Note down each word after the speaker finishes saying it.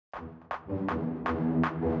My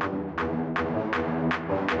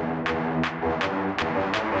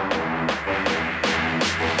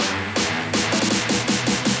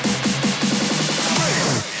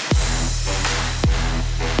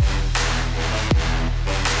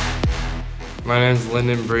name is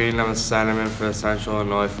Lynden Breen. I'm a centerman for the Central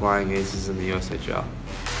Illinois Flying Aces in the USHL.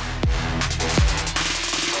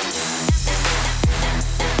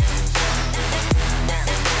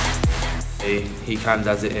 He kind of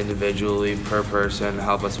does it individually per person to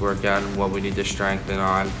help us work out and what we need to strengthen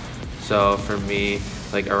on. So for me,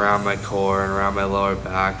 like around my core and around my lower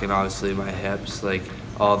back and obviously my hips, like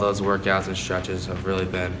all those workouts and stretches have really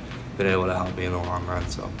been able to help me in the long run.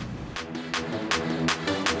 So.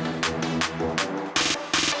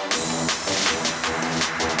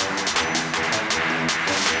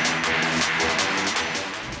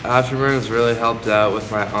 Afterburn has really helped out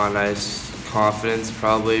with my on-ice confidence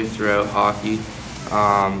probably throughout hockey.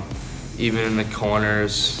 Even in the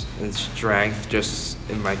corners and strength just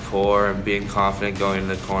in my core and being confident going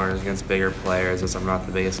into the corners against bigger players as I'm not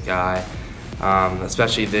the biggest guy.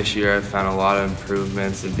 Especially this year I've found a lot of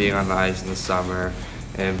improvements in being on the ice in the summer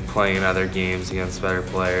and playing in other games against better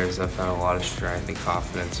players. I've found a lot of strength and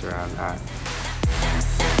confidence around that.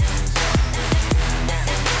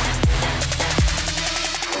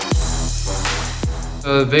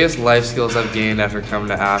 So the biggest life skills I've gained after coming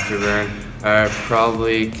to Afterburn are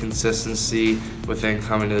probably consistency within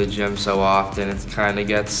coming to the gym so often. It kind of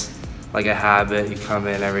gets like a habit. You come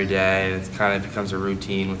in every day and it kind of becomes a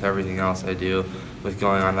routine with everything else I do with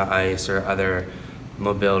going on the ice or other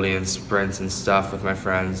mobility and sprints and stuff with my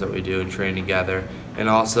friends that we do and train together. And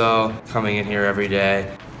also coming in here every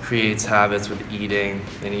day creates habits with eating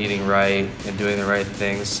and eating right and doing the right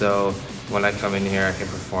things, so when I come in here I can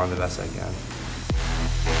perform the best I can.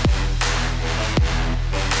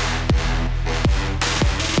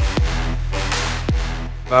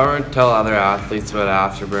 If I were to tell other athletes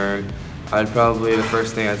about Afterburn, the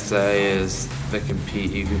first thing I'd say is the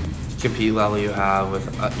compete level you have with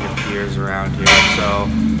your peers around here. So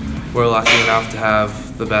we're lucky enough to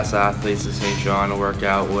have the best athletes in St. John to work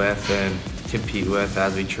out with and compete with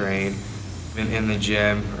as we train. In the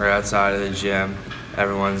gym or outside of the gym,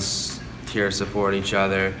 everyone's here to support each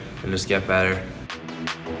other and just get better.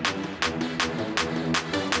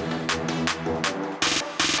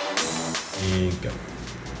 Go.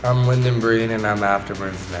 I'm Lynden Breen and I'm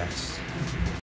Afterburn's next.